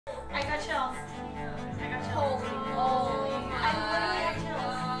I got chills. I got chills. I literally have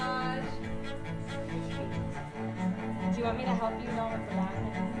chills. Do you want me to help you know with the back?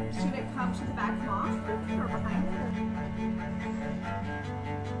 Should it come to the back off or behind it?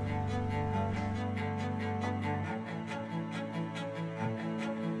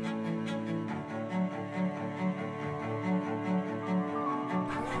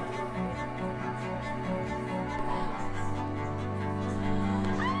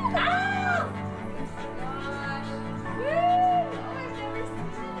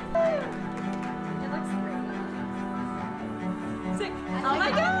 Oh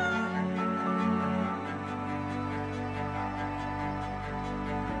my god!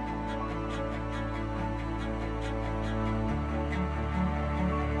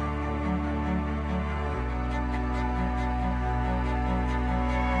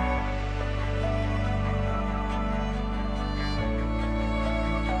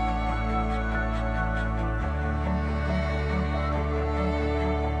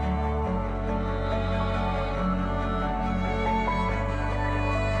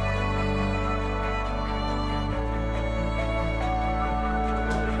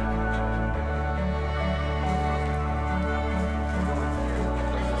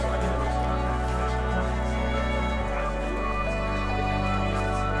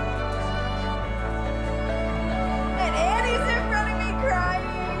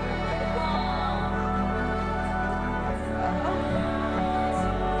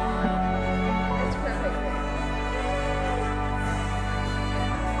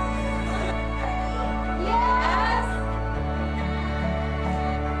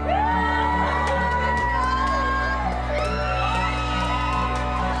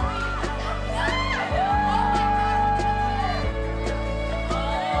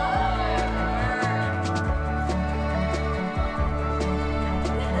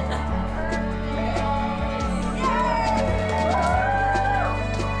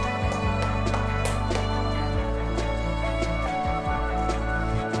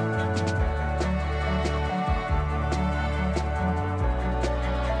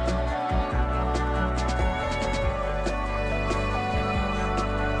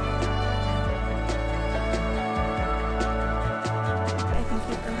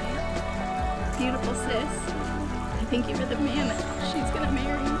 Beautiful sis. I thank you for the man that she's gonna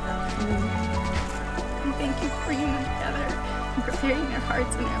marry. I thank you for bringing them together and preparing their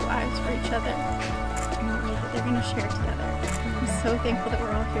hearts and their lives for each other and the love that they're gonna share together. I'm so thankful that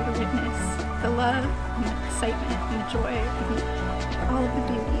we're all here to witness the love and the excitement and the joy and all of the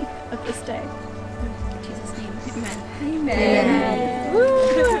beauty of this day. In Jesus' name, amen. Amen. Amen. Woo!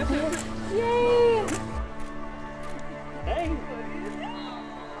 Yay! Hey!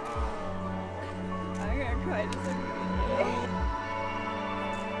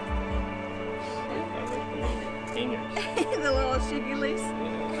 The little shaky lace.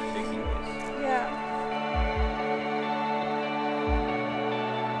 Yeah.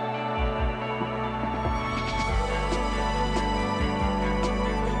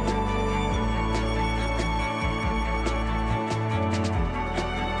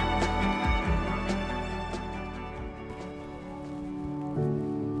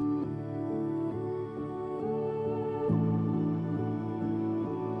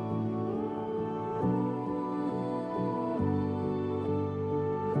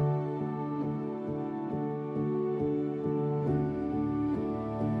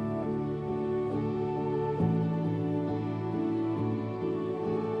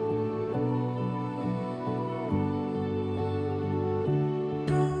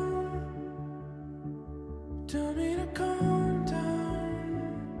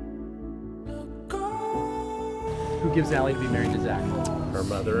 Who gives Allie to be married to Zach? Her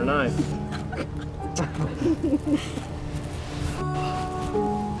mother and I.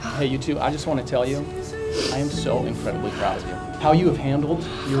 Hey, you two, I just want to tell you, I am so incredibly proud of you. How you have handled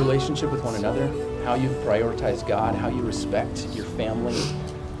your relationship with one another, how you've prioritized God, how you respect your family.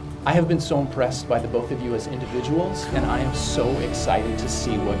 I have been so impressed by the both of you as individuals, and I am so excited to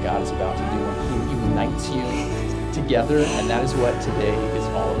see what God is about to do when He unites you together, and that is what today is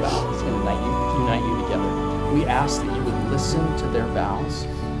all about. He's going to unite you together. We ask that you would listen to their vows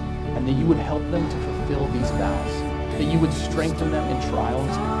and that you would help them to fulfill these vows, that you would strengthen them in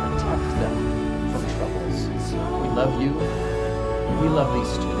trials and protect them from troubles. We love you, and we love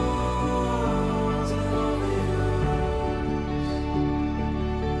these two.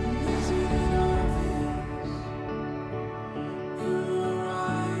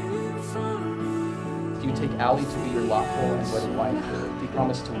 Do you take Allie to be your lawful and wedded wife? Do you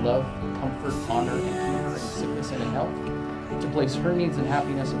promise to love, comfort, honor, and keep her in sickness and in health? to place her needs and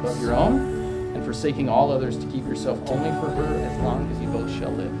happiness above your own, and forsaking all others to keep yourself only for her as long as you both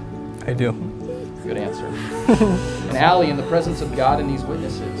shall live? I do. Good answer. And Allie, in the presence of God and these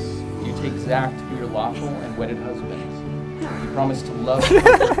witnesses, you take Zach to be your lawful and wedded husband. You promise to love,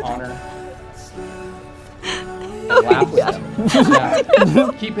 comfort, honor, and laugh with him. Zach,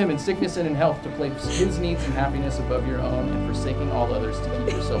 keep him in sickness and in health, to place his needs and happiness above your own, and forsaking all others to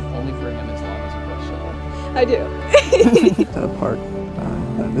keep yourself only for him as long as you both shall live. I do. Apart,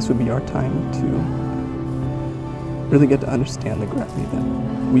 this would be our time to really get to understand the gravity that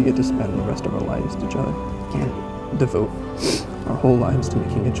we get to spend the rest of our lives to each other and devote our whole lives to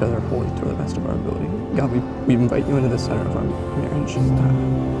making each other holy to the best of our ability. God, we invite you into the center of our marriage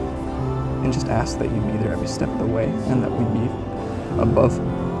and just ask that you be there every step of the way, and that we be above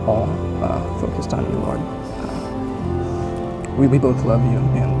all focused on you, Lord. We both love you,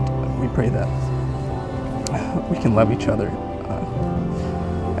 and we pray that we can love each other,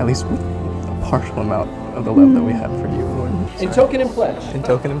 at least with a partial amount of the love that we have for you, Lord. In token and pledge In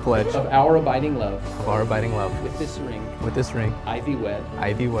token and pledge of our abiding love, with this ring, I thee wed,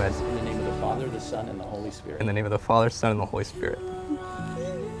 I thee wed, in the name of the Father, the Son, and the Holy Spirit. in the name of the Father, Son, and the Holy Spirit.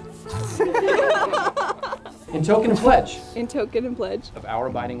 In token and pledge In token and pledge of our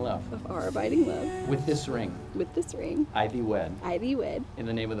abiding love, of our abiding love, with this ring, I thee wed, in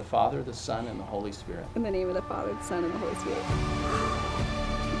the name of the Father, the Son, and the Holy Spirit. in the name of the Father, the Son, and the Holy Spirit.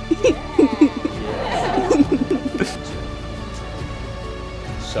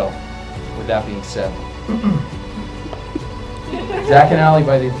 So, with that being said, Zach and Allie,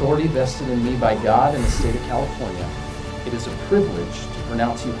 by the authority vested in me by God in the state of California, it is a privilege to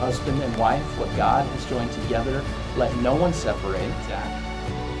pronounce you husband and wife. What God has joined together, let no one separate. Zach,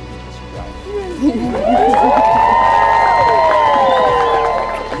 kiss your wife.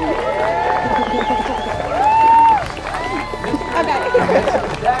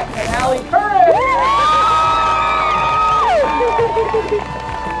 Zach and Allie, courage!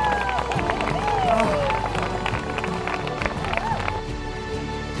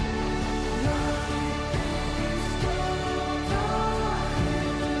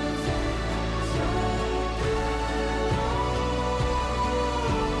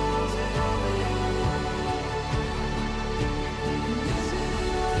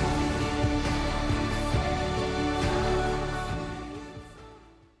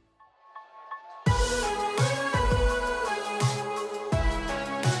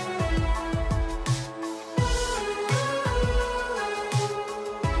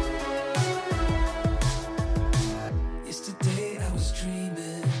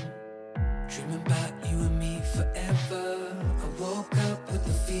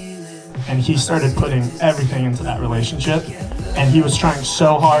 And he started putting everything into that relationship, and he was trying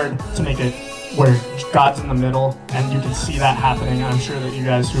so hard to make it where God's in the middle, and you can see that happening. I'm sure that you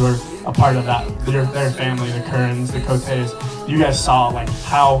guys who are a part of that, their family, the Currens, the Cotes, you guys saw like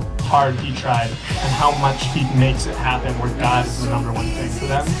how hard he tried and how much he makes it happen where God is the number one thing for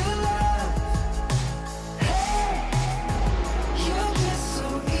them.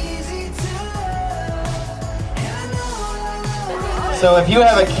 So if you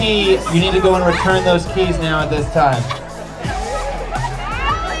have a key, you need to go and return those keys now at this time.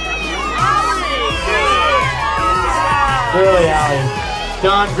 Really, Allie.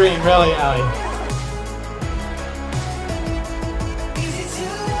 Don Green, really, Allie.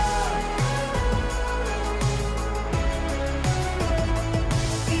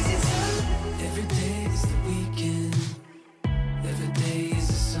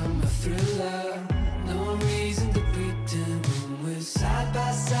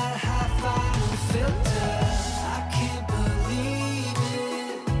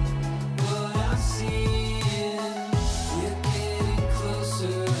 We're getting closer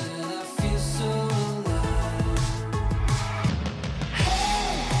and I feel so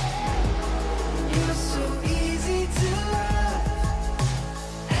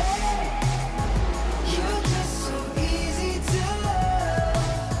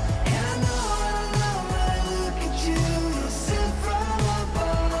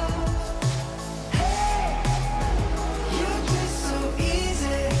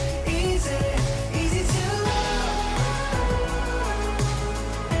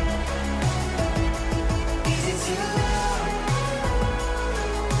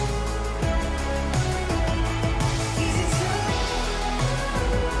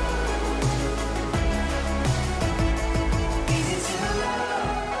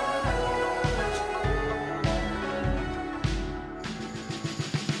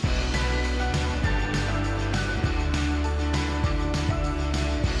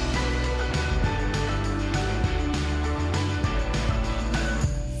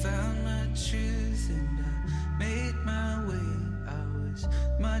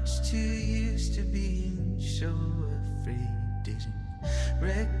much too used to being so afraid. Didn't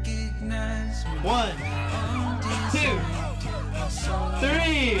recognize me. 1, 2, 3.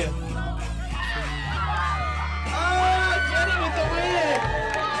 Oh, Jenny with the win!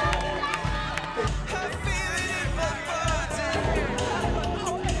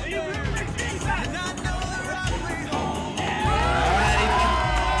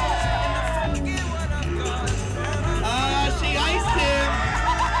 She iced him!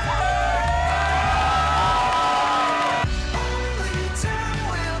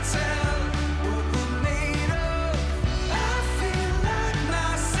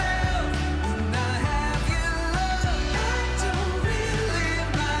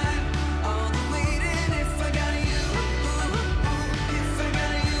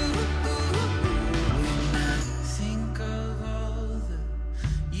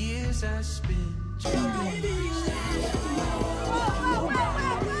 I spent